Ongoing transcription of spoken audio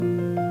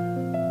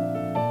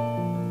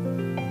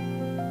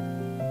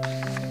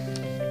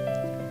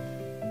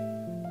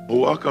Well,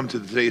 welcome to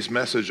today's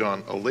message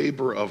on a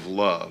labor of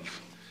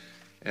love.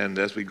 And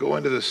as we go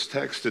into this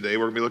text today,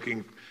 we're going to be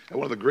looking at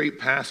one of the great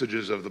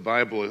passages of the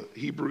Bible,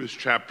 Hebrews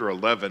chapter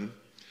 11.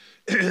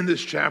 In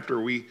this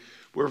chapter,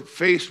 we're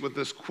faced with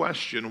this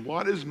question: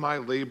 what is my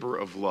labor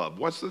of love?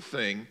 What's the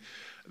thing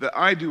that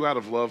I do out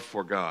of love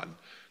for God?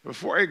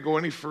 Before I go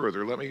any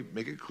further, let me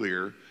make it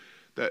clear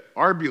that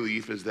our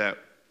belief is that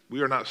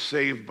we are not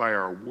saved by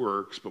our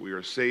works, but we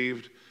are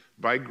saved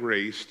by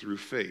grace through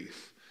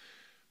faith.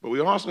 But we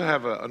also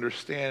have an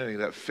understanding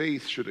that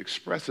faith should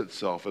express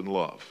itself in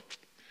love,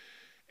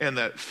 and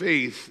that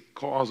faith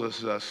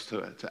causes us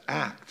to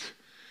act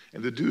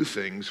and to do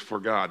things for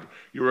God.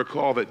 You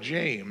recall that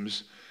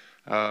James,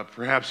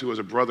 perhaps who was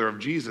a brother of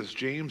Jesus,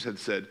 James had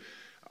said,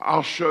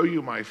 "I'll show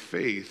you my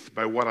faith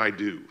by what I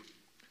do."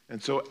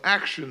 And so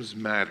actions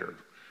matter.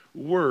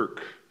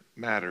 Work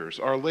matters.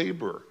 Our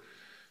labor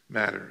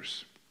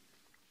matters.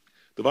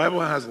 The Bible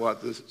has a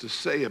lot to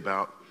say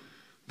about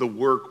the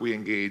work we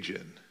engage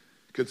in.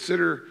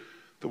 Consider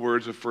the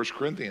words of 1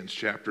 Corinthians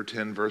chapter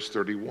 10, verse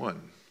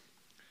 31.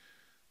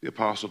 The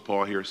Apostle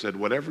Paul here said,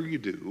 "Whatever you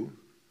do,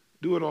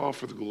 do it all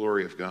for the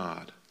glory of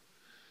God."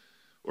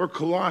 Or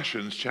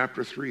Colossians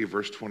chapter 3,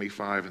 verse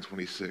 25 and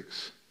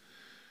 26.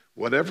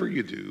 "Whatever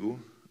you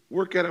do,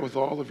 work at it with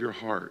all of your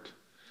heart,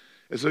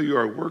 as though you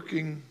are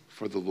working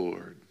for the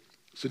Lord,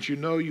 since you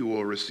know you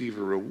will receive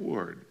a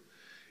reward.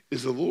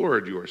 Is the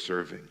Lord you are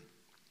serving?"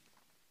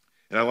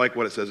 And I like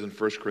what it says in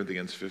 1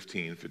 Corinthians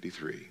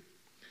 15:53.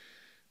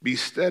 "Be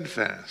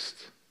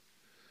steadfast,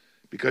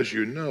 because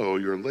you know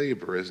your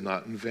labor is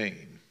not in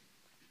vain.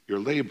 Your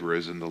labor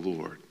is in the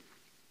Lord."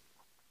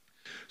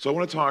 So I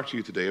want to talk to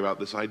you today about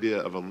this idea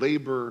of a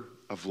labor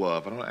of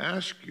love. And I want to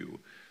ask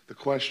you the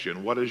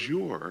question: what is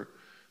your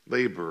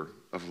labor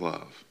of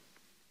love?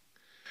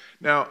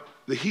 Now,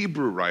 the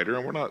Hebrew writer,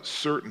 and we're not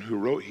certain who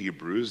wrote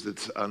Hebrews,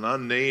 it's an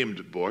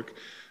unnamed book.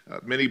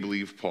 Many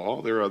believe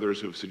Paul. There are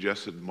others who have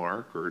suggested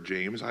Mark or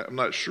James. I'm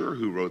not sure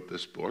who wrote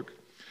this book.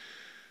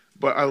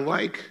 But I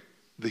like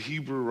the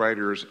Hebrew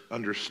writer's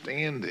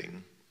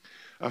understanding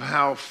of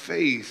how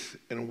faith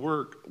and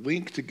work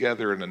link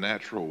together in a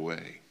natural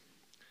way.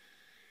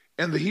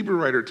 And the Hebrew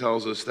writer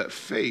tells us that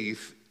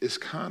faith is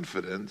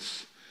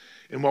confidence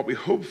in what we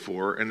hope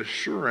for and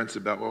assurance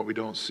about what we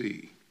don't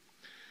see.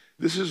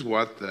 This is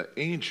what the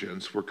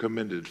ancients were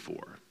commended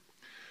for.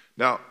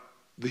 Now,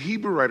 the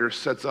Hebrew writer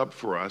sets up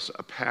for us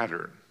a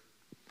pattern.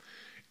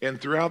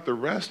 And throughout the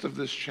rest of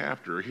this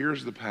chapter,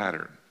 here's the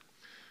pattern.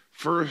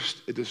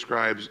 First, it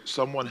describes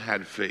someone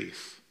had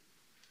faith.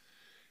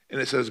 And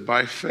it says,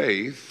 by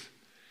faith,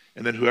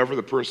 and then whoever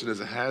the person is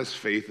that has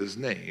faith is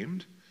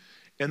named,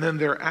 and then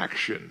their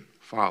action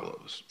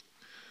follows.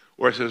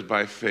 Or it says,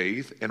 by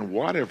faith, and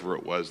whatever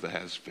it was that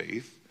has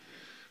faith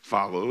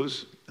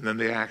follows, and then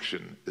the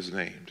action is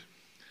named.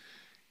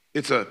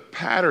 It's a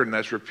pattern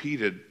that's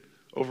repeated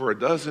over a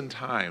dozen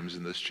times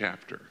in this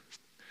chapter.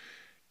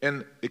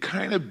 And it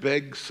kind of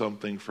begs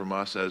something from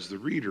us as the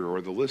reader or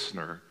the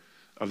listener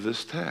of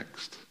this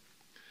text.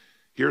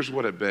 Here's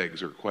what it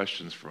begs, or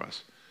questions for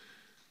us.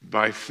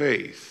 By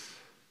faith,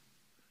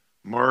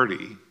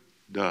 Marty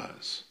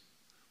does.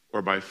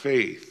 Or by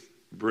faith,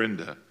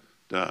 Brenda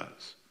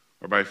does.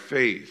 Or by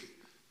faith,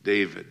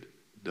 David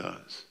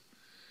does.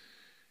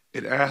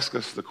 It asks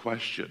us the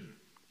question: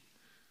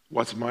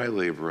 what's my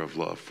labor of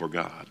love for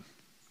God?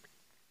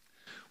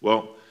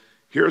 Well,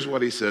 here's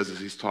what he says as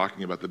he's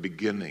talking about the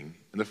beginning.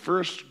 And the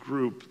first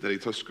group that he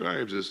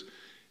describes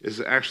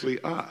is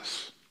actually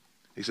us.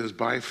 He says,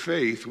 by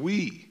faith,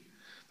 we,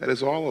 that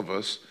is all of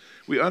us,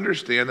 we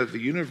understand that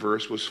the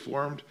universe was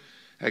formed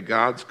at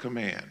God's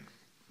command.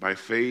 By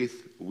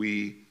faith,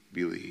 we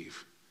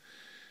believe.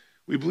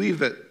 We believe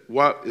that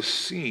what is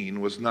seen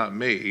was not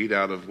made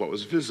out of what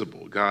was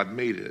visible. God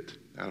made it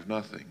out of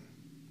nothing.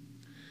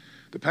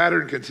 The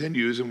pattern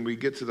continues, and we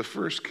get to the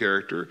first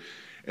character,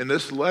 and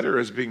this letter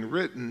is being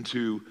written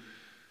to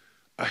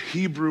a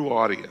Hebrew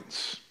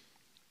audience.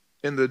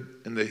 In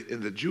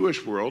the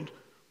Jewish world,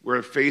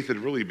 where faith had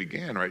really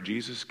began, right?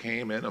 Jesus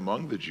came in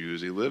among the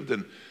Jews. He lived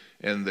in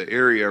the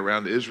area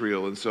around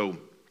Israel. And so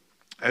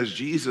as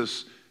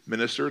Jesus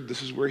ministered,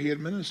 this is where he had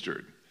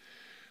ministered.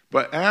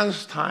 But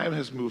as time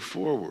has moved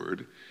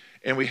forward,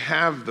 and we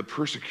have the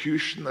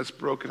persecution that's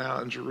broken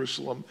out in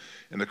Jerusalem,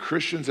 and the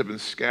Christians have been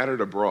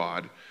scattered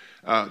abroad,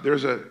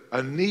 there's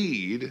a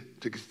need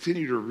to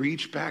continue to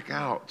reach back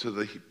out to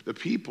the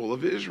people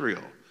of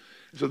Israel.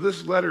 So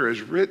this letter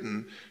is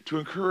written to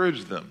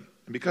encourage them.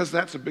 And because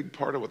that's a big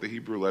part of what the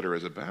Hebrew letter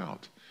is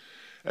about,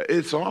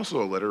 it's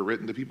also a letter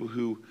written to people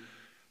who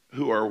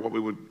are what we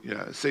would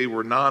say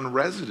were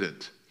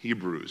non-resident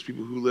Hebrews,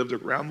 people who lived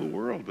around the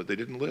world, but they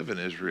didn't live in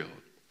Israel.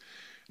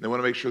 And they want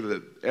to make sure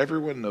that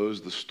everyone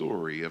knows the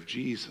story of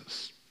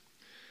Jesus.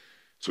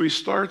 So he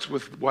starts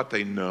with what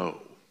they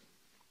know.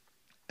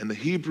 And the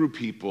Hebrew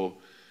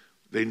people,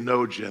 they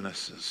know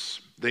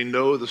Genesis. They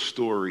know the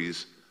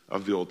stories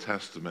of the Old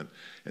Testament.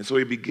 And so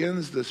he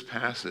begins this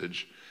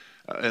passage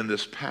and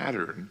this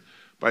pattern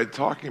by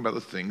talking about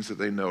the things that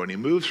they know. And he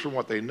moves from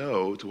what they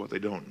know to what they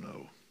don't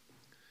know.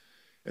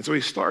 And so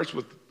he starts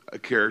with a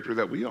character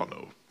that we all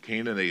know,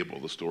 Cain and Abel,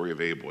 the story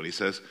of Abel. And he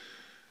says,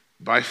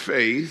 by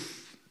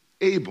faith,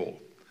 Abel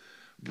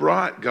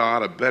brought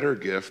God a better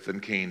gift than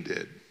Cain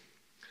did.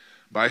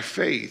 By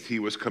faith, he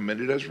was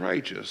commended as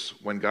righteous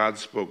when God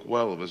spoke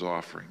well of his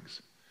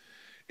offerings.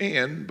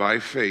 And by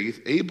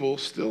faith, Abel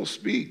still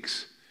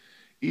speaks,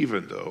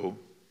 even though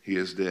he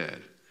is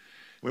dead.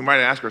 We might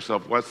ask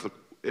ourselves,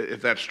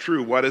 if that's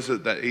true, what is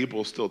it that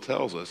Abel still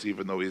tells us,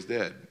 even though he's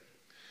dead?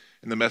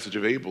 And the message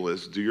of Abel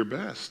is, do your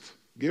best.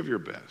 Give your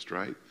best,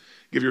 right?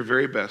 Give your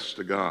very best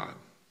to God.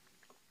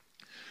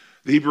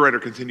 The Hebrew writer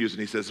continues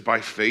and he says, by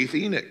faith,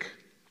 Enoch.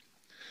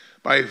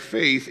 By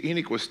faith,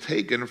 Enoch was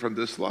taken from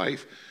this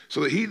life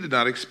so that he did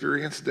not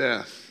experience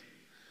death.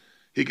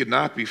 He could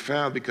not be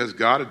found because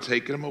God had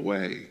taken him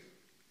away.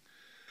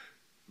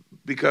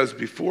 Because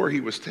before he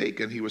was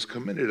taken, he was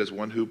commended as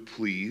one who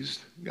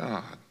pleased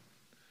God.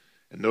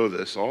 And know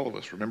this, all of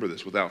us, remember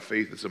this, without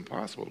faith it's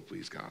impossible to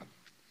please God.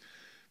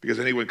 Because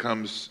anyone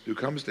who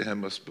comes to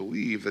him must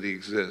believe that he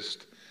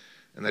exists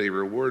and that he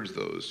rewards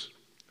those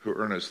who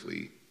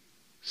earnestly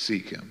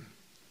seek him.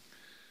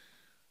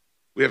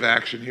 We have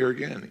action here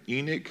again.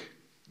 Enoch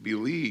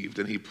believed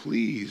and he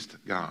pleased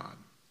God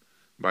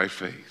by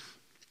faith.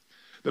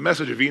 The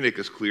message of Enoch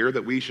is clear,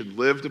 that we should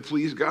live to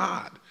please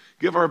God,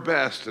 give our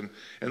best, and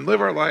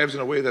live our lives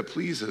in a way that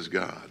pleases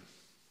God.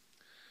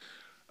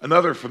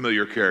 Another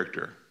familiar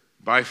character,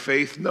 by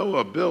faith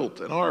Noah built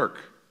an ark.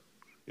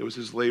 It was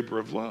his labor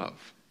of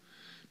love.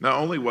 Not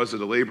only was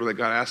it a labor that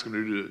God asked him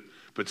to do to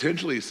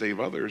potentially save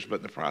others, but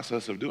in the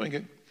process of doing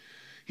it,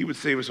 he would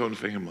save his own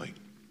family.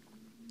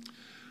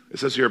 It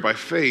says here, by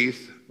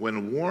faith,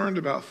 when warned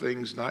about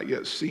things not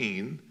yet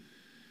seen,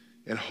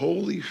 in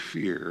holy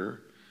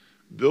fear,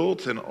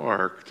 built an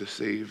ark to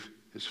save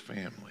his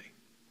family.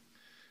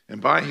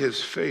 And by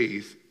his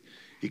faith,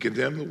 he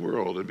condemned the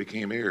world and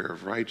became heir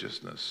of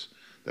righteousness,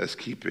 that's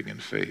keeping in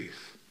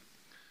faith.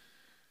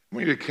 I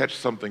want you to catch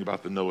something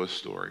about the Noah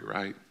story,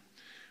 right?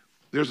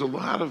 There's a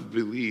lot of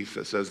belief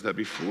that says that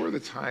before the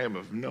time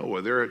of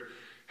Noah, there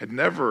had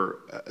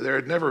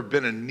never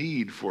been a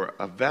need for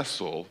a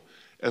vessel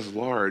as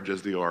large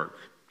as the ark.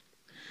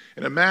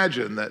 And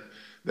imagine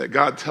that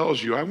God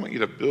tells you, I want you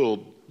to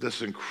build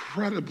this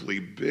incredibly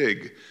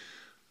big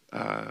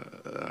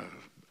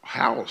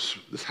house,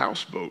 this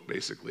houseboat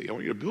basically. I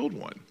want you to build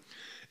one.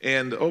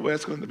 And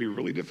that's going to be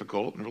really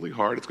difficult and really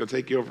hard. It's going to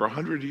take you over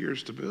 100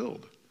 years to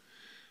build.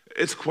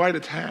 It's quite a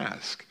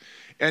task.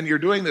 And you're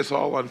doing this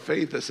all on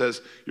faith that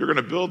says you're going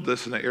to build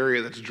this in an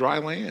area that's dry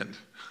land,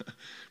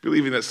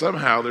 believing that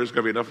somehow there's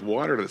going to be enough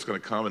water that's going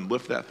to come and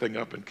lift that thing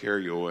up and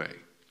carry you away.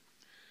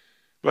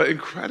 But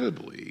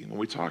incredibly, when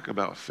we talk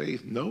about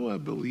faith, Noah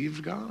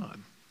believed God.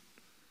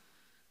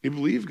 He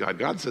believed God.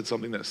 God said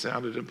something that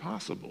sounded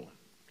impossible.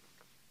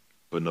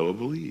 But Noah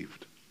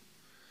believed.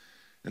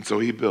 And so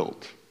he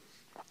built.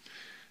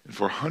 And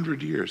for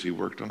 100 years, he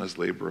worked on his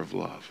labor of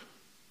love.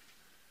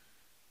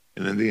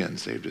 And in the end,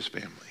 saved his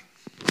family.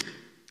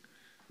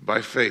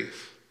 By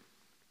faith.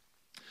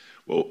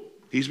 Well,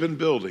 he's been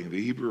building.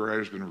 The Hebrew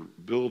writer's been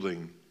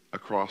building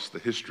across the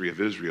history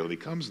of Israel. And he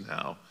comes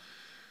now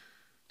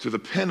to the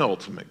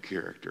penultimate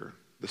character,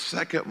 the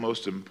second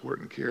most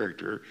important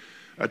character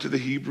to the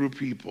Hebrew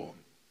people,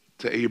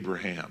 to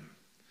Abraham.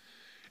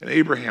 And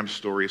Abraham's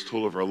story is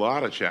told over a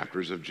lot of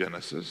chapters of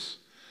Genesis.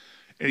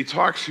 And he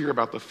talks here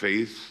about the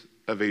faith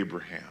of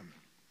Abraham.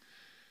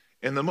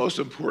 And the most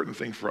important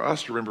thing for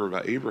us to remember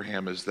about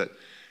Abraham is that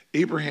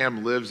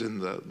Abraham lives in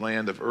the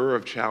land of Ur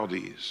of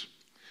Chaldees.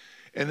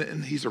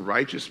 And he's a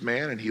righteous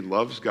man and he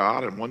loves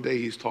God. And one day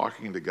he's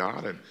talking to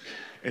God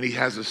and he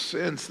has a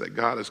sense that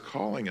God is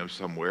calling him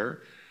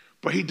somewhere,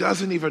 but he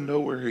doesn't even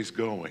know where he's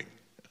going.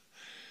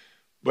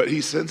 But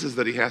he senses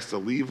that he has to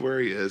leave where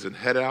he is and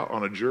head out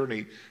on a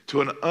journey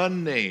to an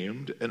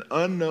unnamed and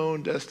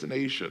unknown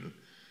destination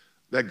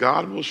that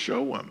God will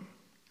show him.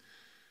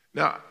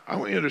 Now, I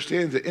want you to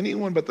understand that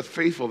anyone but the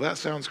faithful, that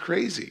sounds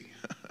crazy.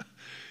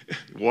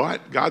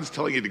 What? God's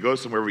telling you to go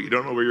somewhere, but you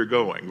don't know where you're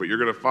going, but you're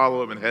going to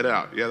follow him and head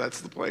out. Yeah,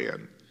 that's the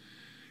plan.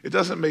 It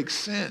doesn't make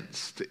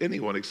sense to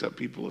anyone except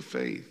people of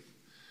faith.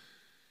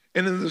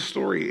 And in the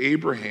story,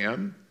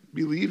 Abraham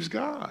believes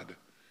God.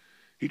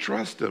 He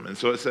trusts him. And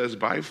so it says,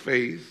 by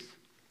faith,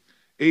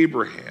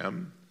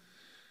 Abraham,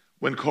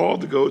 when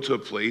called to go to a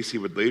place he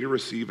would later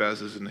receive as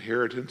his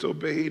inheritance,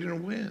 obeyed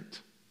and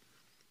went,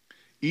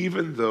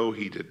 even though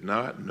he did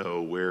not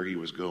know where he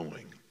was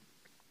going.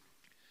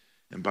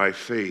 And by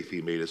faith,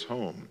 he made his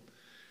home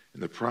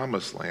in the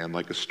promised land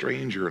like a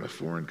stranger in a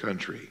foreign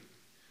country.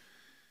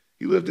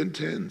 He lived in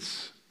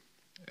tents,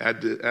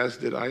 as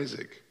did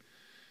Isaac,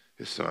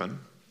 his son,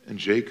 and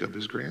Jacob,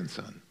 his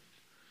grandson,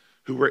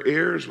 who were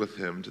heirs with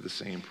him to the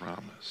same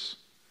promise.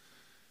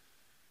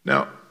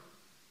 Now,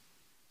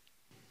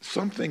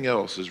 something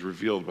else is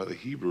revealed by the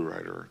Hebrew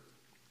writer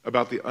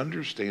about the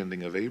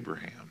understanding of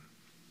Abraham.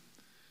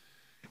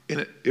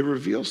 And it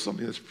reveals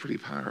something that's pretty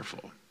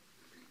powerful.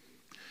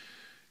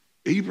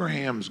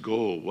 Abraham's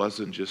goal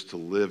wasn't just to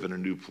live in a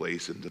new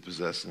place and to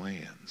possess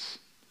lands,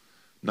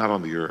 not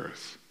on the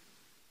earth.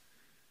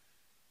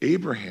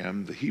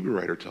 Abraham, the Hebrew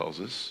writer tells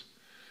us,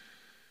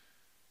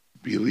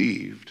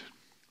 believed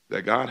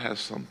that God has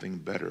something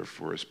better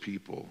for his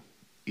people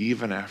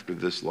even after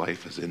this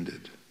life has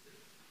ended.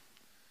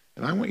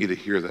 And I want you to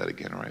hear that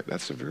again, all right?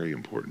 That's a very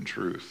important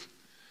truth.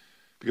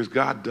 Because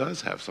God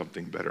does have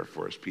something better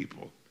for his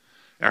people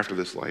after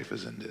this life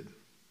has ended.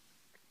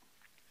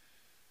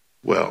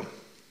 Well,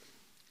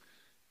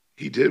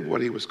 he did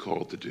what he was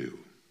called to do.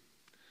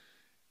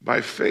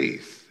 By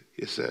faith,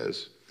 it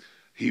says,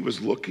 he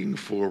was looking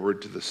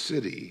forward to the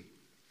city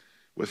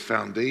with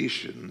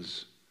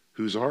foundations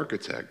whose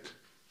architect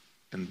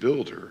and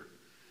builder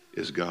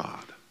is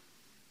God.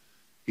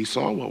 He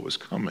saw what was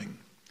coming.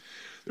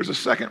 There's a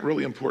second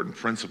really important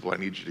principle I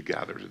need you to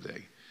gather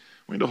today.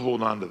 We need to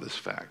hold on to this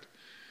fact.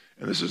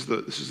 And this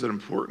is an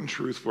important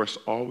truth for us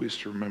always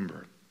to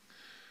remember.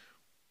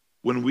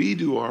 When we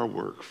do our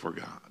work for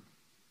God,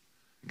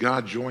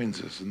 God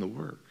joins us in the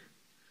work.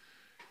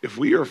 If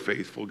we are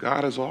faithful,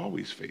 God is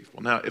always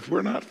faithful. Now, if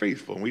we're not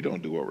faithful and we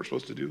don't do what we're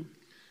supposed to do,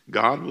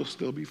 God will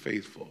still be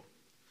faithful.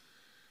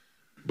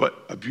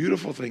 But a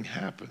beautiful thing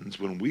happens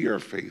when we are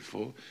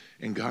faithful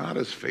and God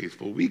is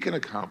faithful. We can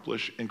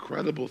accomplish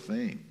incredible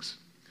things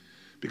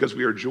because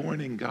we are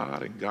joining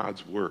God in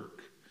God's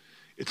work.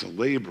 It's a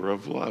labor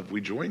of love.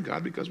 We join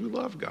God because we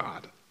love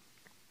God.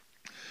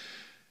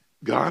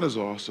 God is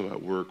also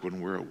at work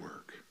when we're at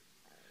work.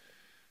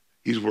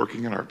 He's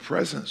working in our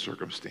present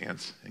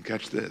circumstance. And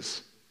catch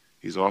this,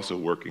 he's also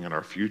working in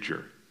our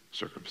future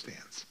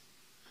circumstance.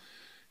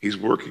 He's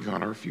working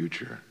on our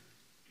future.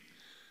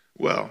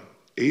 Well,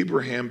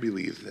 Abraham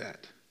believed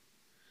that.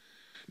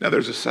 Now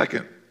there's a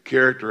second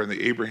character in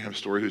the Abraham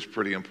story who's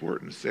pretty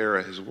important,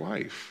 Sarah, his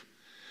wife.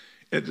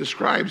 It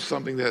describes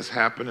something that has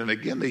happened, and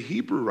again, the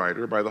Hebrew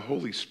writer, by the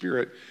Holy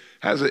Spirit,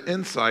 has an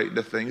insight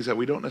into things that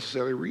we don't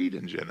necessarily read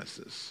in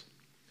Genesis.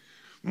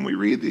 When we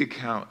read the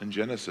account in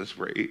Genesis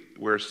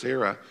where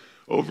Sarah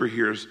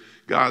overhears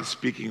God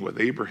speaking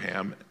with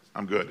Abraham,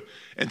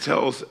 and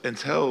tells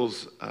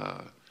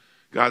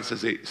God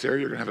says, hey, Sarah,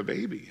 you're going to have a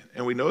baby.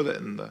 And we know that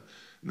in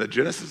the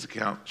Genesis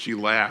account, she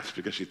laughs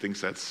because she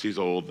thinks she's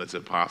old and it's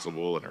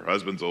impossible, and her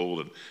husband's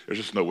old, and there's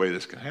just no way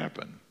this can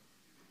happen.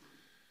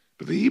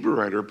 But the Hebrew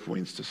writer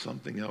points to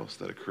something else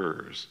that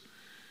occurs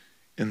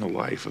in the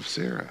life of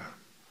Sarah.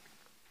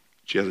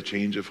 She has a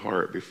change of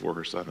heart before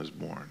her son is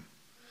born.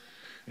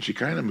 And she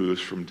kind of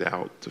moves from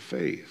doubt to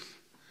faith.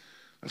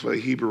 That's why the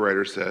Hebrew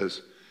writer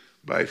says,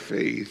 by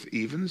faith,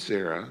 even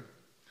Sarah,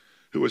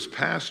 who was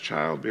past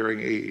childbearing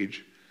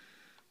age,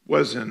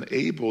 was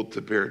enabled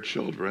to bear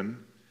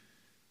children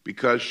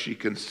because she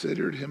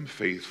considered him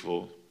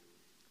faithful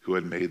who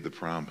had made the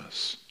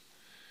promise.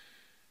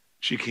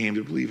 She came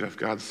to believe if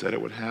God said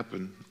it would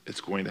happen, it's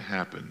going to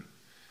happen.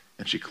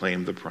 And she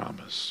claimed the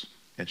promise,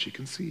 and she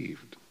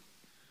conceived.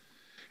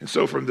 And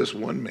so from this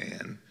one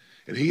man,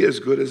 and he as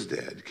good as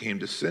dead, came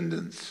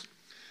descendants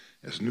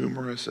as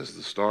numerous as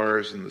the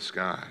stars in the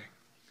sky,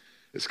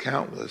 as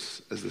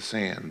countless as the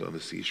sand on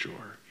the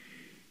seashore.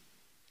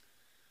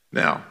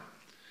 Now,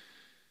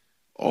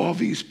 all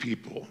these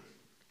people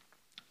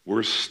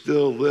were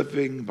still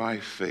living by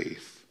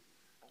faith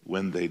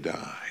when they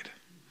died.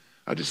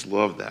 I just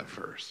love that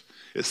verse.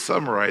 It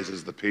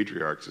summarizes the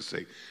patriarchs to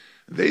say,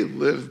 they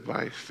lived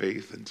by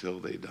faith until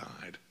they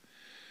died.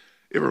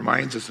 It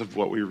reminds us of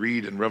what we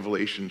read in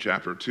Revelation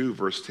chapter 2,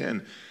 verse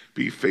 10.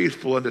 Be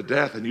faithful unto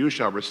death, and you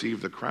shall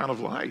receive the crown of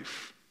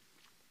life.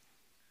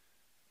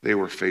 They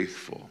were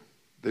faithful.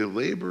 They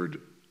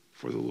labored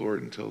for the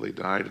Lord until they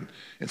died,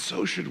 and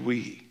so should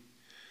we.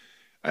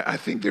 I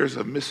think there's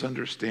a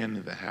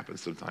misunderstanding that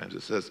happens sometimes.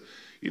 It says,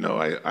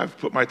 I've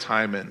put my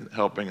time in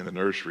helping in the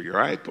nursery, or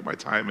I put my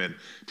time in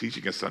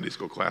teaching a Sunday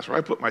school class, or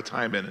I put my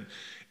time in.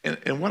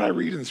 And what I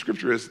read in the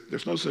scripture is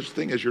there's no such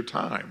thing as your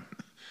time.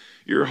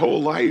 Your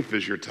whole life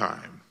is your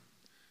time.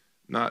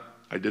 Not,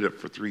 I did it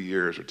for 3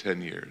 years or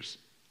 10 years.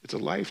 It's a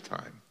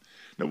lifetime.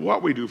 Now,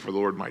 what we do for the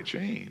Lord might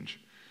change,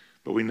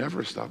 but we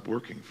never stop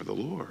working for the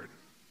Lord.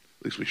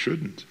 At least we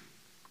shouldn't.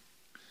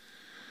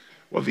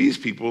 Well, these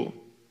people,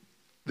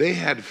 they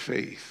had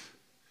faith.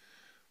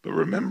 But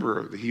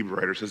remember, the Hebrew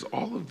writer says,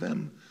 all of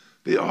them,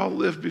 they all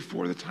lived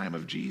before the time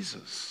of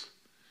Jesus.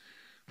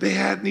 They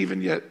hadn't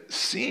even yet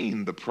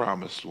seen the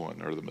promised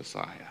one or the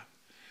Messiah.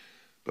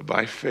 But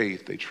by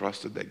faith, they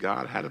trusted that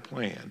God had a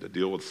plan to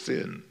deal with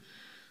sin,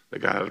 that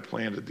God had a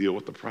plan to deal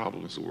with the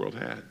problems the world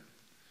had.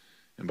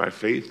 And by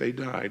faith, they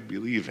died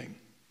believing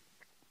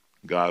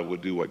God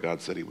would do what God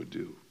said he would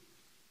do.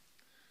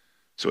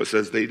 So it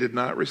says they did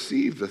not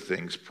receive the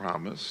things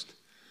promised.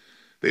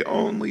 They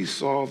only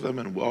saw them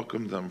and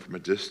welcomed them from a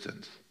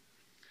distance,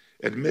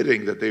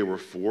 admitting that they were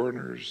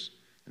foreigners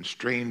and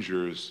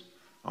strangers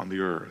on the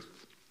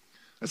earth.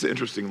 That's an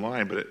interesting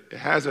line, but it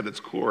has at its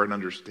core an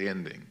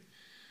understanding.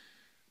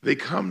 They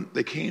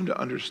came to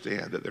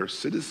understand that their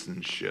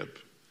citizenship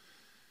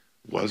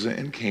wasn't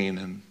in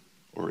Canaan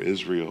or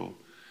Israel.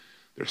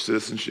 Their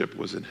citizenship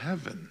was in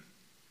heaven.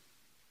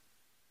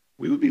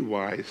 We would be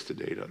wise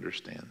today to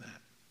understand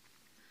that.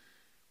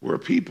 We're a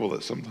people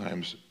that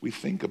sometimes we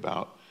think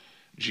about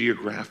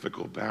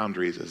geographical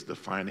boundaries as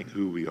defining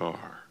who we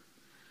are.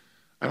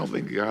 I don't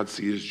think God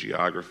sees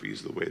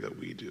geographies the way that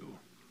we do.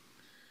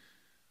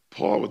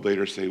 Paul would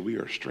later say, we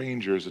are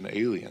strangers and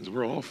aliens.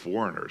 We're all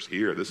foreigners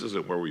here. This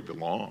isn't where we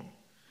belong.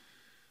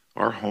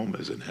 Our home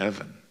is in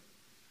heaven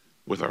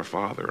with our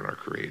Father and our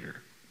Creator.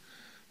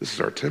 This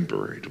is our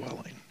temporary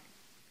dwelling.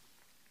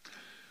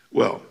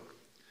 Well,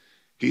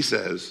 he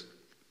says,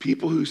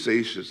 people who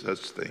say such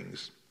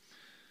things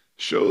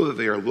show that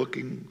they are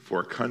looking for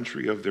a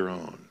country of their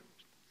own.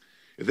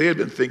 If they had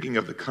been thinking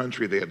of the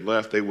country they had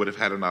left, they would have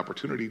had an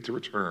opportunity to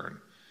return.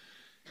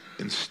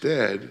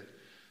 Instead,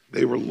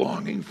 they were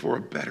longing for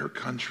a better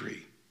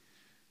country,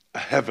 a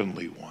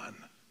heavenly one.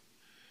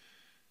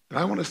 And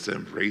I want us to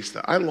embrace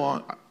that. I'm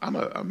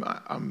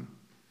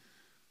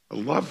a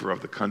lover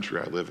of the country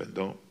I live in.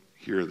 Don't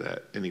hear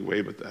that any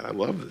way but that. I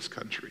love this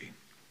country.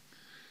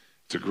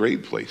 It's a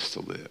great place to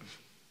live.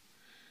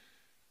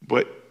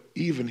 But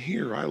even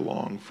here, I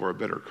long for a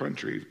better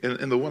country.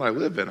 And the one I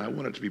live in, I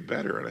want it to be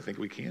better, and I think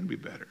we can be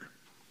better.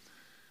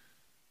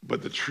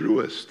 But the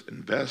truest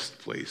and best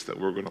place that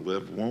we're going to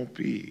live won't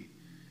be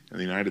in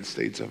the United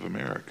States of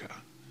America.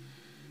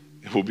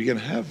 It will be in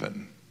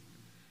heaven.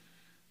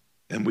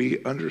 And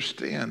we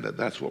understand that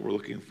that's what we're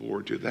looking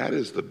forward to. That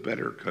is the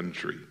better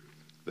country,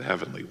 the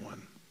heavenly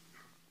one.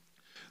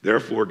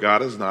 Therefore,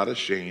 God is not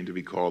ashamed to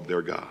be called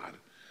their God,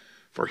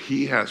 for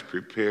he has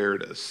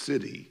prepared a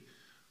city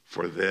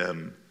for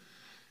them,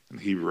 and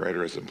the Hebrew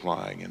writer is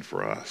implying, and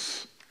for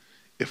us,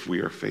 if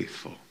we are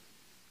faithful.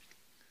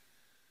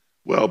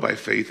 Well, by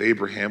faith,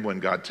 Abraham, when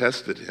God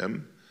tested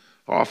him,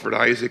 offered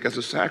Isaac as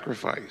a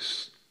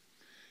sacrifice.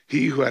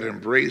 He who had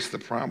embraced the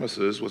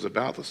promises was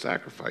about to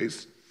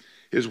sacrifice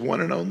his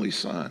one and only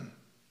son,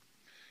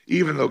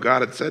 even though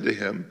God had said to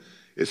him,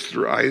 it's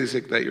through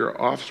Isaac that your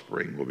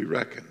offspring will be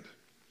reckoned.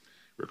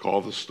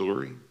 Recall the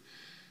story?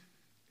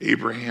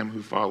 Abraham,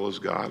 who follows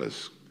God,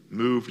 is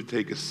moved to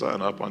take his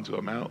son up onto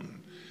a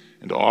mountain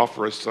and to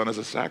offer his son as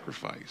a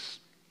sacrifice.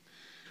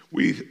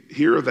 We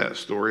hear that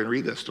story and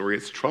read that story.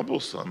 It's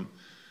troublesome.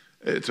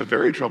 It's a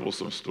very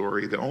troublesome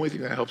story. The only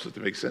thing that helps it to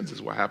make sense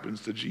is what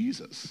happens to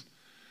Jesus,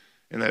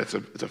 and that it's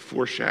a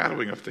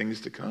foreshadowing of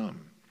things to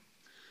come.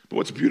 But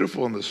what's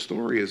beautiful in this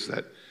story is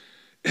that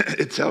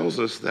it tells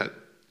us that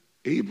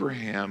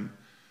Abraham,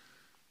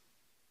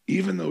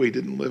 even though he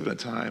didn't live in a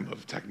time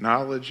of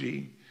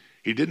technology,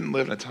 he didn't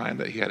live in a time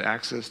that he had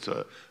access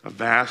to a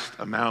vast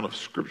amount of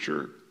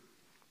scripture,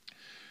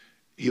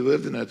 he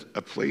lived in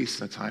a place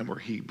in a time where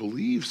he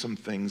believed some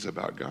things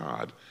about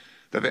God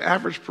that the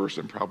average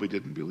person probably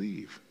didn't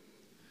believe.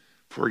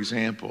 For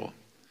example,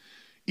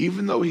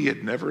 even though he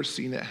had never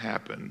seen it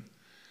happen,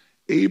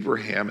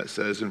 Abraham, it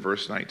says in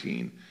verse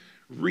 19,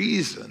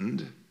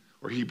 reasoned,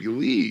 or he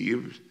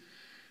believed,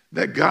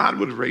 that God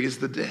would raise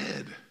the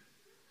dead.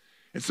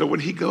 And so when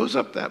he goes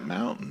up that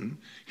mountain,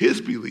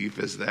 his belief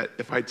is that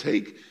if I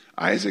take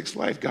Isaac's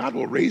life, God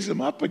will raise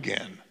him up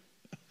again,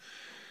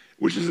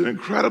 which is an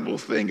incredible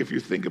thing if you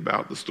think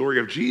about the story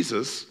of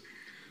Jesus.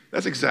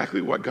 That's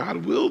exactly what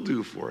God will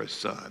do for his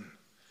son.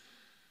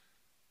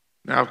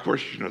 Now, of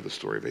course, you know the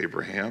story of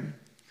Abraham.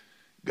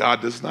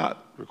 God does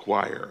not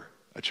require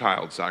a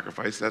child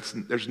sacrifice.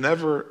 There's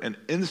never an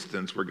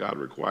instance where God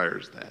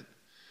requires that.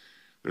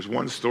 There's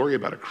one story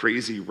about a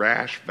crazy,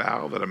 rash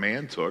vow that a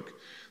man took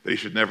that he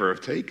should never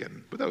have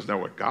taken, but that was not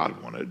what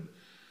God wanted.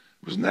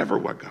 It was never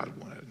what God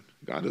wanted.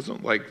 God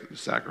doesn't like the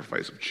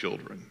sacrifice of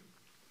children.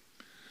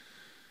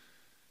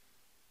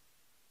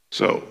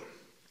 So,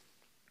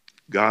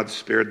 God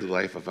spared the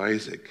life of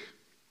Isaac,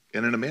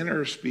 and in a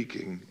manner of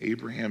speaking,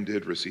 Abraham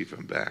did receive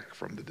him back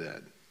from the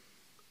dead.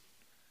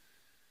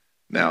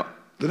 Now,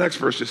 the next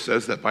verse just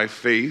says that by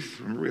faith,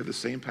 remember we have the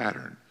same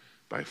pattern,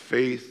 by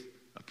faith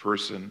a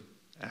person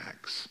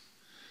acts.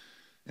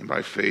 And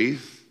by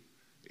faith,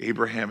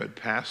 Abraham had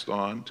passed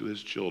on to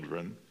his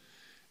children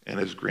and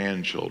his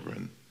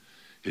grandchildren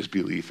his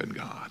belief in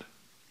God.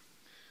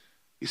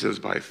 He says,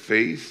 by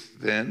faith,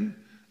 then,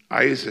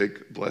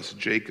 Isaac blessed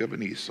Jacob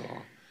and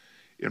Esau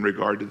in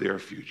regard to their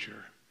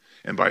future.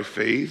 And by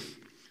faith,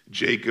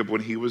 Jacob,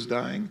 when he was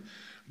dying,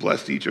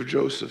 blessed each of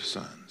Joseph's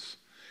sons.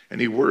 And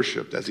he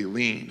worshiped as he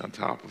leaned on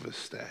top of his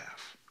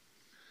staff.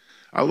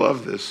 I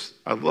love this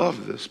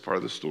part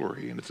of the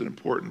story, and it's an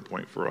important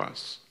point for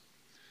us.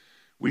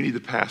 We need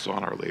to pass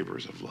on our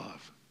labors of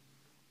love.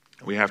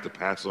 And we have to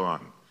pass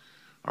on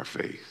our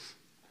faith.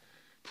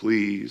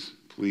 Please,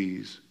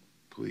 please,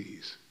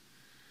 please,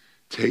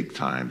 take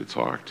time to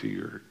talk to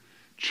your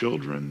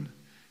children,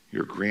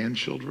 your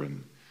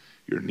grandchildren,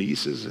 your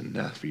nieces and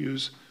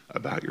nephews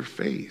about your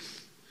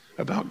faith,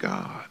 about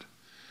God.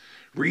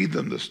 Read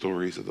them the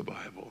stories of the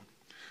Bible.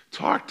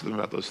 Talk to them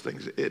about those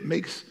things. It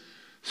makes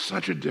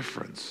such a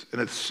difference, and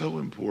it's so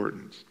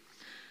important.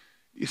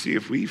 You see,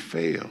 if we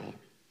fail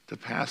to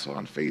pass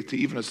on faith to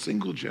even a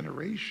single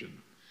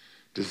generation,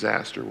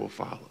 disaster will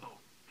follow.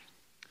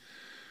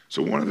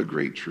 So one of the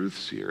great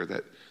truths here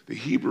that the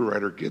Hebrew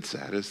writer gets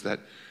at is that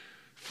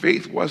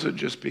faith wasn't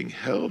just being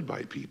held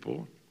by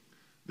people,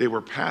 they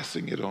were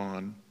passing it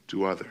on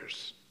to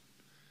others.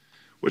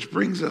 Which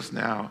brings us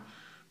now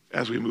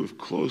as we move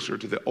closer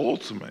to the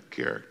ultimate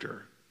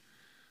character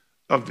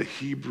of the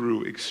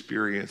Hebrew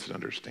experience and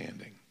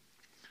understanding.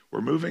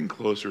 We're moving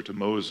closer to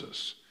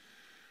Moses,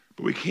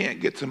 but we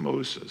can't get to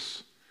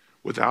Moses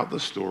without the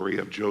story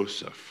of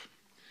Joseph.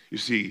 You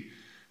see,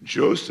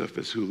 Joseph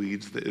is who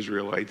leads the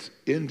Israelites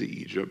into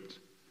Egypt.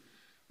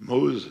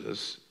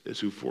 Moses is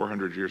who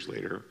 400 years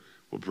later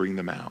will bring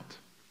them out.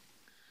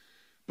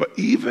 But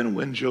even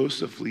when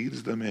Joseph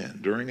leads them in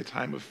during a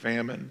time of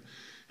famine,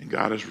 and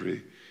God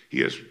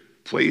he has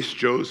placed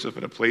Joseph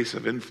in a place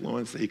of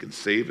influence that he can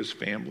save his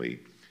family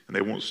and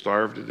they won't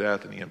starve to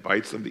death, and he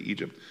invites them to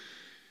Egypt.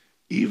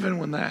 Even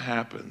when that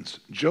happens,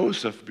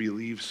 Joseph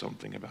believes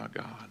something about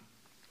God.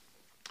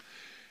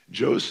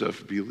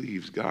 Joseph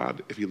believes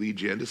God, if he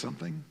leads you into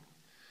something,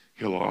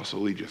 he'll also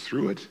lead you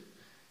through it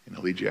and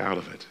he'll lead you out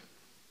of it.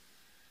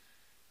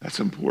 That's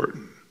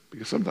important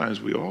because sometimes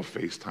we all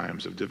face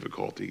times of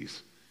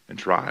difficulties and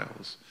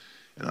trials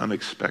and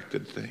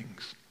unexpected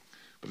things.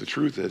 But the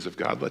truth is, if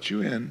God lets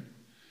you in,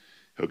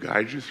 he'll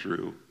guide you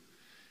through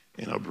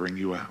and he'll bring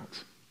you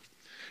out.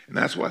 And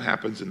that's what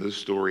happens in this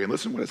story. And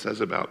listen what it says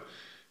about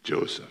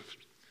Joseph.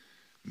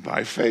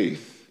 By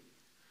faith,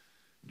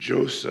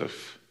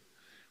 Joseph,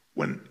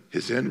 when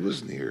his end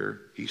was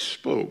near, he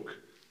spoke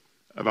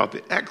about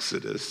the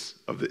exodus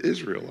of the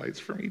Israelites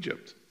from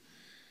Egypt.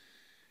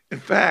 In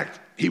fact,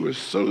 he was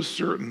so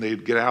certain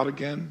they'd get out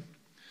again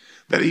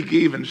that he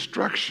gave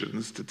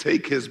instructions to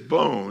take his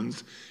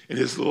bones in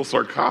his little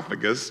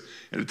sarcophagus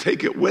and to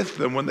take it with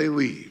them when they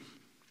leave.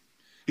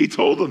 He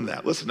told them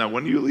that. Listen, now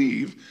when you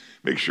leave,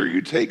 make sure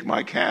you take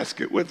my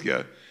casket with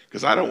you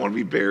because I don't want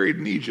to be buried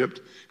in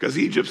Egypt because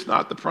Egypt's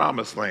not the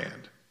promised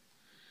land.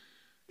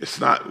 It's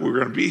not, we're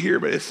going to be here,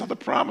 but it's not the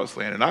promised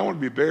land. And I want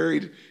to be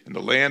buried in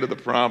the land of the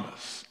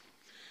promise.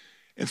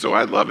 And so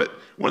I love it.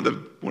 One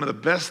of the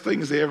best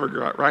things they ever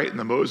got right in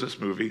the Moses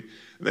movie,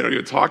 and they don't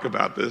even talk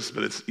about this,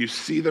 but it's you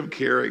see them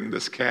carrying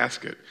this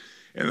casket.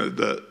 And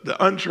the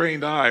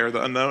untrained eye or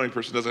the unknowing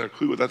person doesn't have a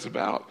clue what that's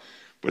about.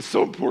 But it's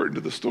so important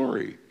to the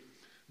story.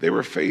 They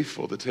were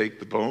faithful to take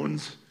the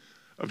bones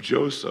of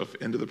Joseph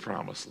into the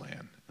promised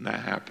land. And that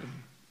happened.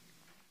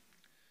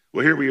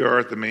 Well, here we are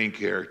at the main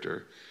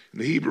character. And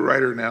the Hebrew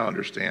writer now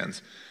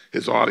understands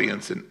his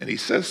audience. And he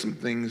says some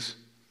things.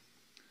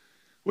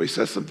 Well, he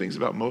says some things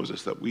about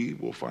Moses that we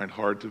will find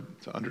hard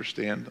to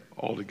understand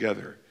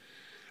altogether.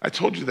 I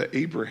told you that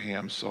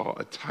Abraham saw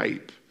a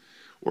type,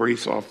 or he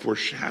saw a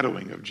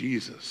foreshadowing of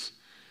Jesus.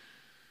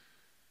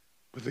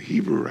 But the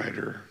Hebrew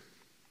writer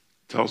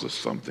tells us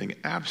something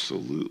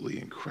absolutely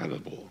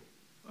incredible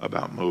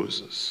about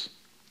Moses.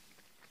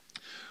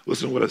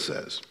 Listen to what it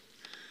says.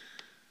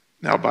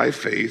 Now, by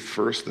faith,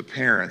 first the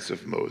parents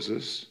of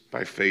Moses,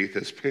 by faith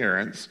his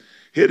parents,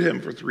 hid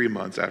him for 3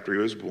 months after he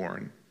was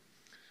born,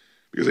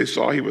 because they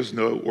saw he was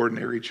no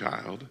ordinary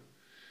child,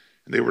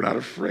 and they were not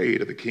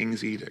afraid of the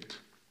king's edict.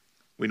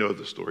 We know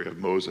the story of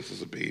Moses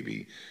as a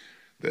baby.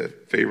 The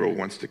Pharaoh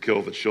wants to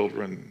kill the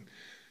children,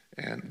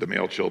 and the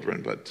male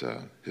children, but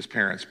his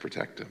parents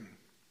protect him.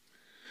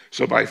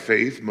 So by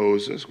faith,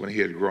 Moses, when he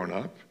had grown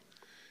up,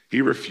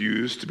 he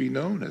refused to be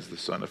known as the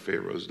son of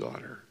Pharaoh's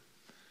daughter.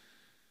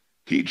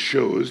 He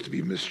chose to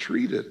be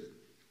mistreated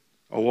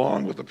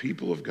along with the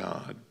people of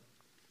God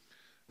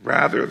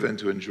rather than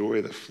to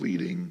enjoy the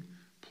fleeting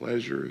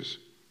pleasures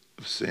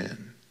of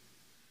sin.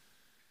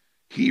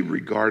 He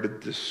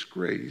regarded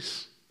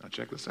disgrace, now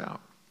check this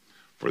out,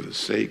 for the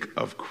sake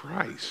of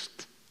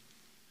Christ.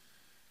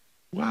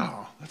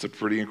 Wow, that's a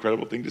pretty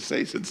incredible thing to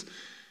say since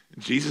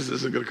Jesus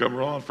isn't going to come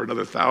along for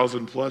another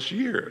 1,000+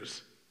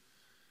 years.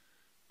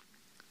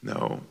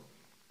 No,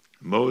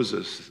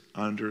 Moses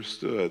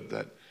understood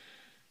that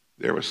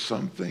there was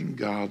something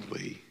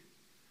godly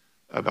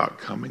about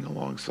coming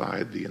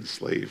alongside the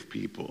enslaved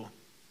people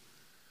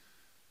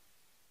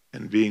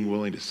and being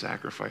willing to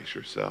sacrifice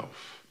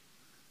yourself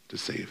to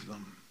save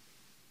them.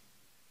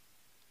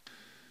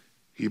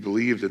 He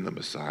believed in the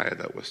Messiah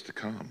that was to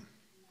come.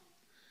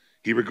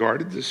 He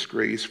regarded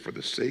disgrace for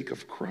the sake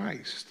of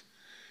Christ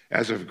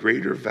as of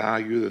greater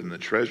value than the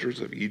treasures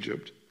of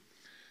Egypt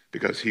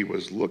because he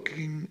was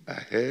looking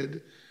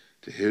ahead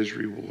to his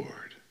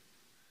reward.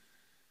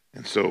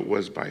 And so it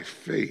was by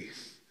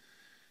faith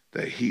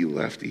that he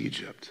left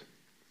Egypt,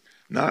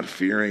 not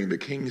fearing the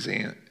king's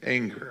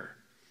anger.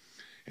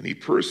 And he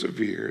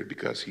persevered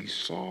because he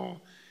saw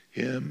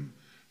him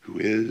who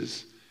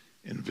is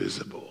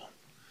invisible.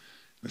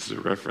 This is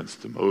a reference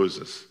to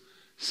Moses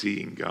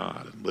seeing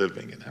God and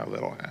living and how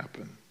that all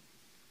happened.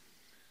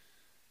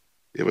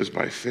 It was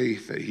by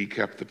faith that he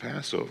kept the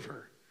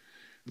Passover,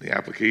 the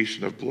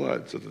application of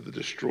blood, so that the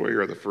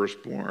destroyer of the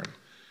firstborn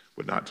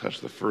would not touch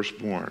the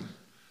firstborn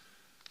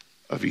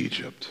of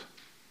Egypt.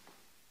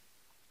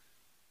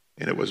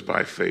 And it was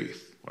by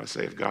faith. When I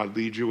say if God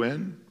leads you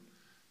in,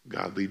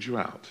 God leads you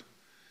out.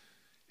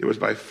 It was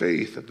by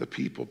faith that the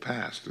people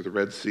passed through the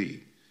Red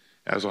Sea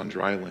as on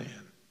dry land.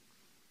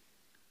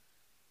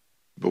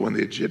 But when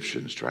the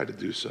Egyptians tried to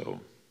do so,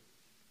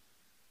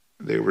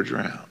 they were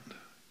drowned.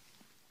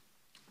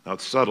 Now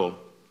it's subtle,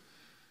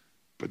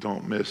 but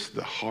don't miss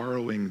the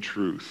harrowing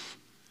truth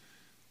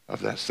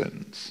of that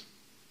sentence.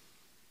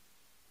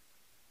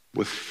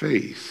 With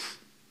faith,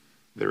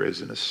 there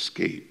is an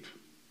escape.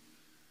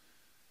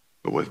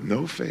 But with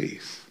no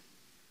faith,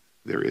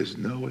 there is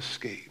no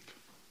escape.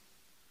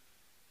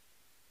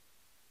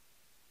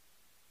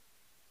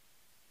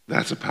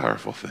 That's a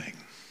powerful thing.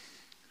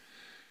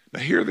 Now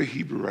here the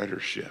Hebrew writer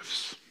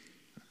shifts.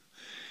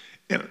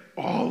 And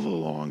all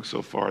along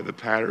so far, the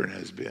pattern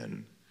has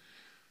been,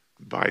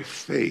 by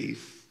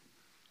faith,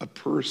 a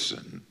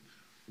person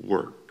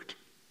worked.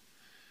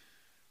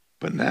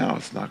 But now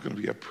it's not going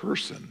to be a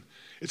person.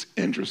 It's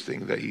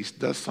interesting that he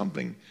does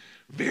something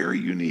very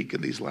unique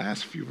in these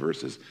last few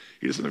verses.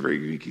 He does something very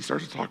unique. He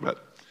starts to talk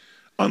about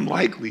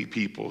unlikely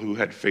people who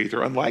had faith,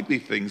 or unlikely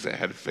things that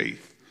had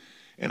faith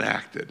and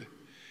acted.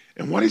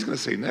 And what he's going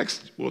to say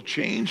next will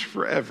change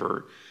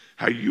forever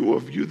how you will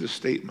view the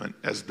statement,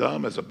 as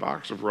dumb as a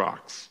box of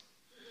rocks.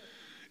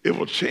 It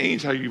will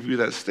change how you view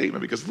that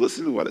statement, because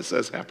listen to what it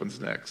says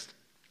happens next.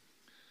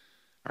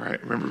 All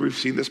right, remember, we've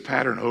seen this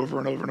pattern over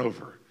and over and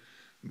over.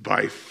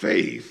 By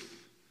faith,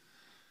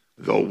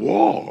 the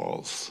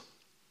walls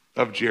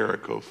of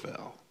Jericho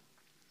fell.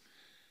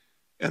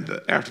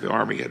 And after the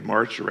army had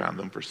marched around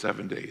them for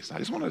 7 days. I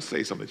just want to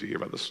say something to you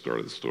about the start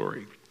of the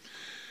story.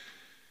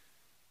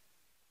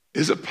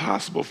 Is it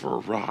possible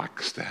for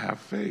rocks to have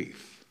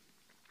faith?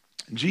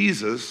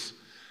 Jesus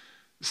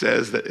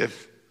says that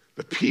if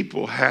the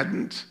people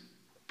hadn't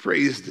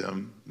praised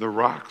him, the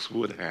rocks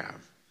would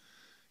have.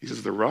 He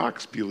says the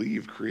rocks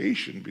believe,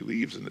 creation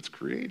believes in its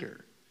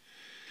creator.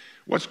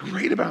 What's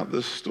great about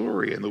this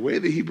story and the way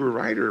the Hebrew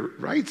writer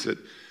writes it,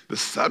 the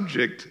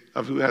subject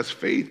of who has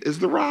faith is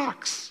the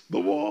rocks, the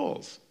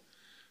walls,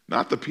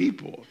 not the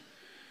people.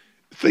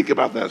 Think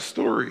about that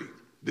story.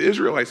 The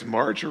Israelites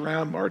march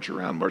around.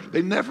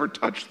 They never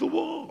touch the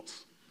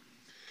walls.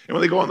 And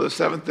when they go on the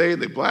seventh day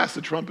and they blast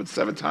the trumpet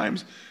 7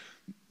 times,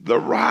 the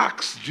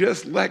rocks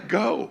just let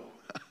go.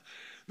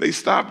 They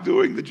stop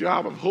doing the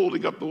job of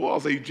holding up the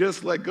walls. They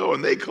just let go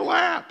and they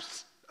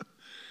collapse.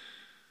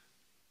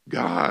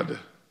 God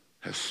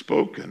has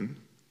spoken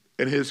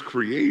and his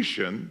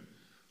creation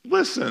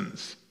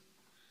listens.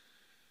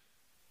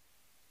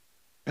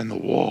 And the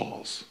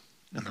walls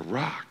and the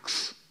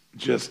rocks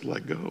just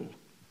let go.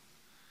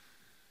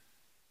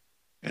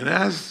 And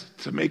as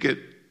to make it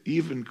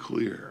even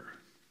clearer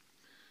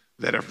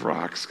that if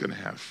rocks can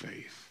have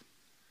faith,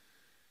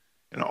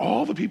 and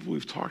all the people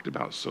we've talked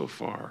about so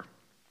far,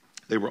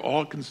 they were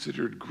all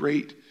considered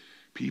great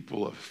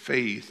people of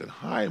faith and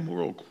high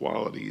moral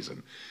qualities,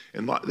 and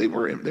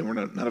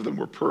none of them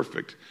were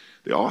perfect.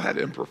 They all had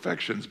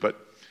imperfections,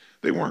 but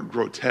they weren't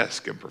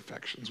grotesque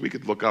imperfections. We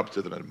could look up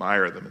to them,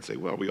 admire them, and say,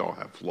 well, we all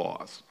have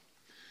flaws.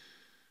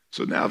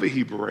 So now the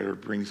Hebrew writer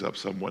brings up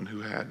someone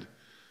who had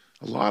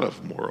a lot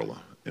of moral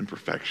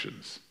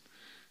imperfections.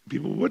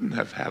 People wouldn't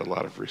have had a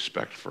lot of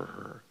respect for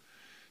her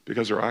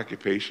because her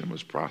occupation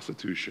was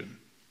prostitution.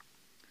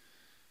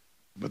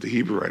 But the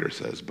Hebrew writer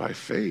says, by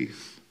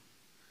faith,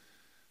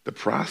 the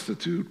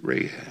prostitute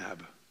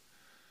Rahab,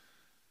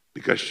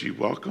 because she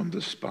welcomed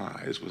the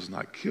spies, was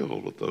not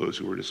killed with those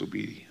who were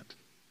disobedient.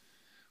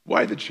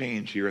 Why the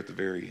change here at the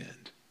very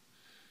end?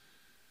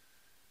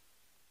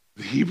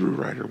 The Hebrew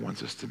writer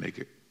wants to make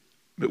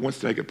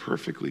it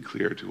perfectly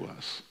clear to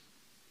us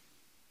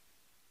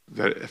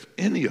that if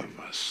any of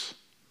us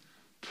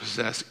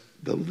possess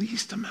the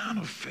least amount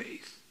of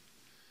faith,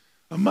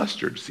 a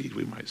mustard seed,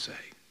 we might say,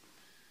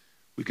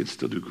 we can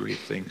still do great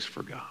things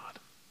for God.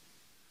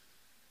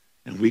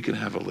 And we can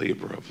have a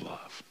labor of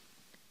love.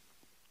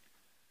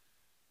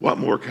 What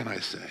more can I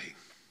say?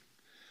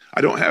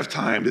 I don't have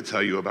time to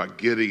tell you about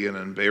Gideon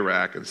and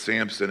Barak and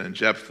Samson and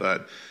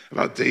Jephthah,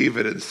 about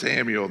David and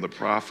Samuel and the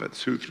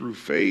prophets, who through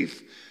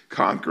faith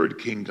conquered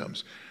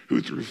kingdoms,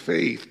 who through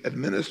faith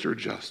administered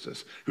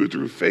justice, who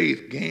through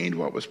faith gained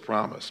what was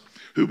promised,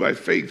 who by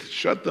faith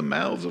shut the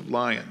mouths of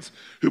lions,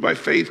 who by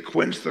faith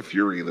quenched the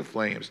fury of the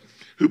flames,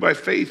 who by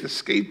faith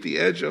escaped the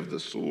edge of the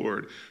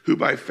sword, who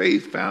by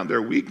faith found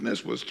their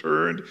weakness was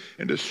turned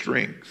into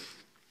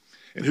strength,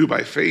 and who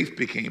by faith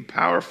became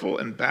powerful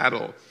in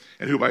battle,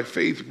 and who by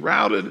faith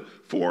routed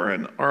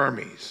foreign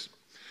armies.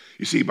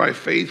 You see, by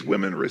faith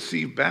women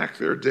received back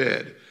their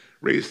dead,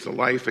 raised to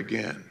life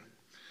again.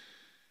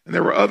 And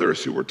there were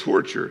others who were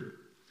tortured,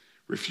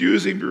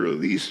 refusing to be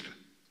released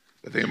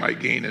that they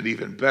might gain an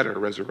even better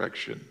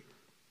resurrection.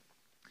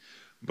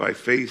 By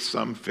faith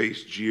some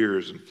faced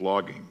jeers and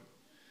flogging.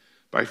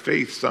 By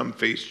faith some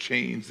faced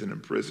chains and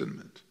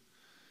imprisonment.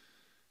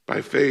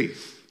 By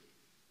faith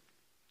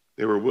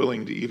they were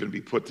willing to even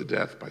be put to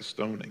death by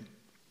stoning.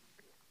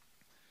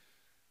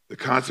 The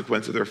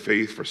consequence of their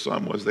faith for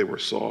some was they were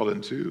sawed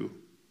in two.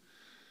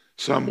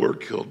 Some were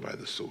killed by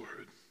the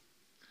sword.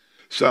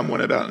 Some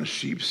went about in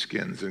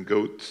sheepskins and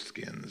goat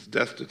skins,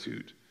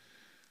 destitute,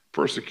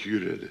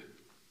 persecuted,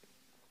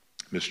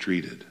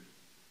 mistreated.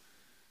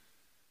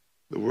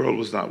 The world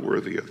was not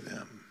worthy of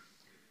them.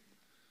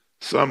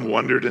 Some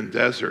wandered in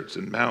deserts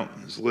and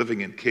mountains,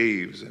 living in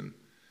caves and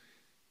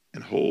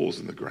holes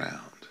in the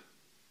ground.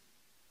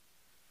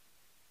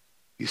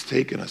 He's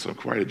taken us on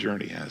quite a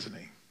journey, hasn't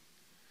he?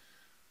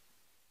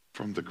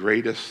 from the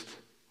greatest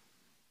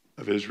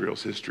of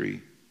Israel's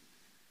history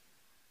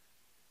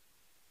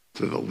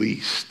to the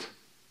least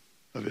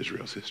of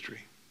Israel's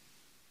history.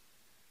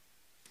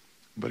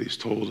 But he's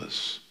told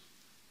us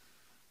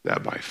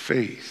that by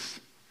faith,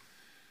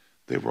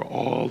 they were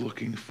all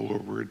looking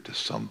forward to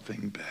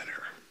something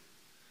better.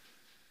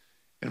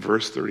 And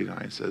verse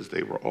 39 says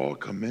they were all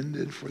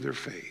commended for their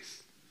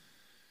faith,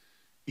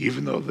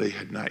 even though they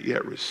had not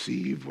yet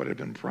received what had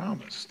been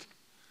promised.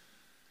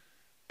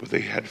 But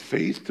they had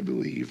faith to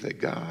believe that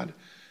God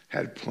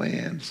had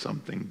planned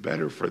something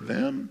better for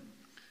them,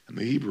 and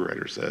the Hebrew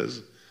writer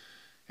says,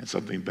 and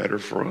something better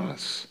for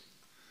us.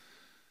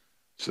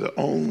 So that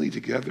only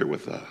together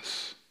with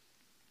us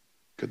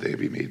could they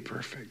be made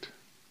perfect.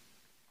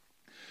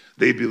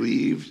 They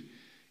believed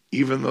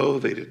even though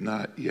they did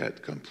not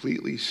yet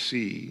completely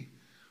see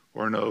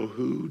or know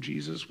who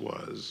Jesus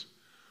was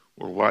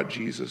or what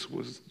Jesus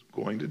was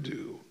going to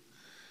do.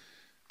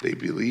 They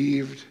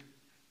believed,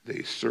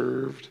 they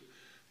served,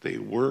 they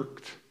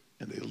worked,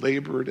 and they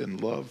labored in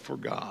love for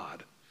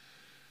God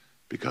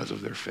because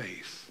of their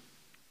faith.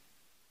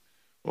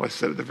 Well, I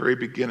said at the very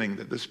beginning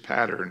that this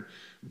pattern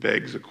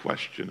begs a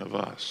question of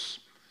us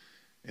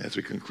as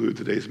we conclude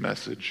today's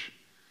message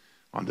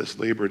on this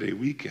Labor Day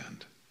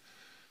weekend.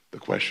 The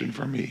question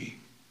for me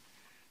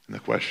and the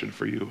question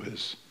for you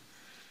is,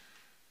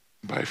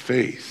 by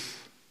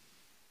faith,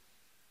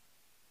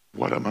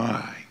 what am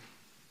I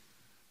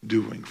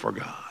doing for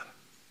God?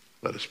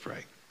 Let us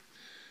pray.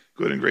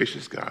 Good and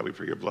gracious God, we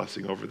pray your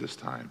blessing over this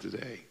time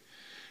today.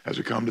 As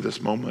we come to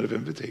this moment of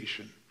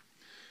invitation,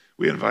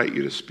 we invite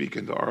you to speak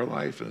into our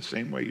life in the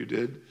same way you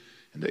did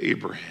into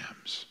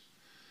Abraham's,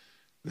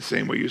 the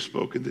same way you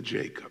spoke into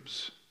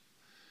Jacob's,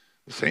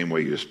 the same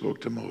way you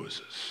spoke to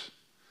Moses.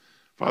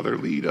 Father,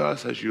 lead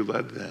us as you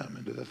led them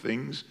into the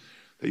things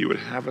that you would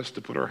have us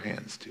to put our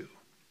hands to.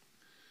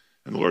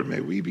 And Lord,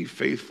 may we be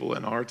faithful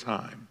in our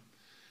time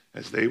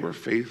as they were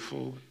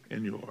faithful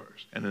in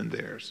yours and in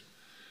theirs,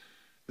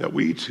 that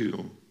we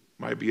too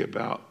might be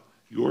about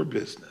your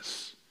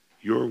business,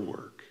 your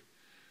work,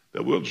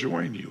 that we'll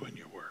join you in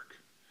your work,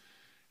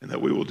 and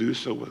that we will do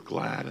so with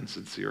glad and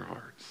sincere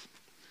hearts.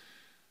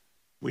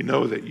 We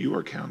know that you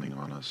are counting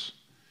on us,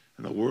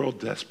 and the world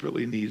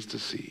desperately needs to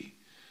see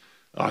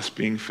us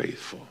being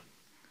faithful.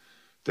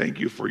 Thank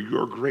you for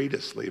your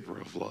greatest labor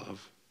of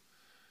love,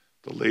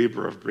 the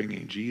labor of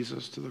bringing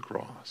Jesus to the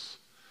cross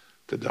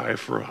to die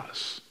for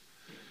us.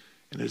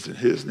 And it's in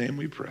his name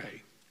we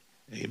pray.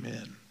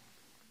 Amen.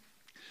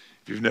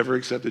 If you've never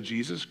accepted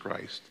Jesus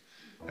Christ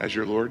as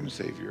your Lord and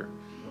Savior,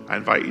 I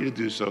invite you to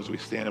do so as we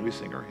stand and we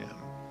sing our hymn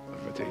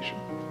of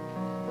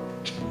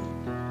invitation.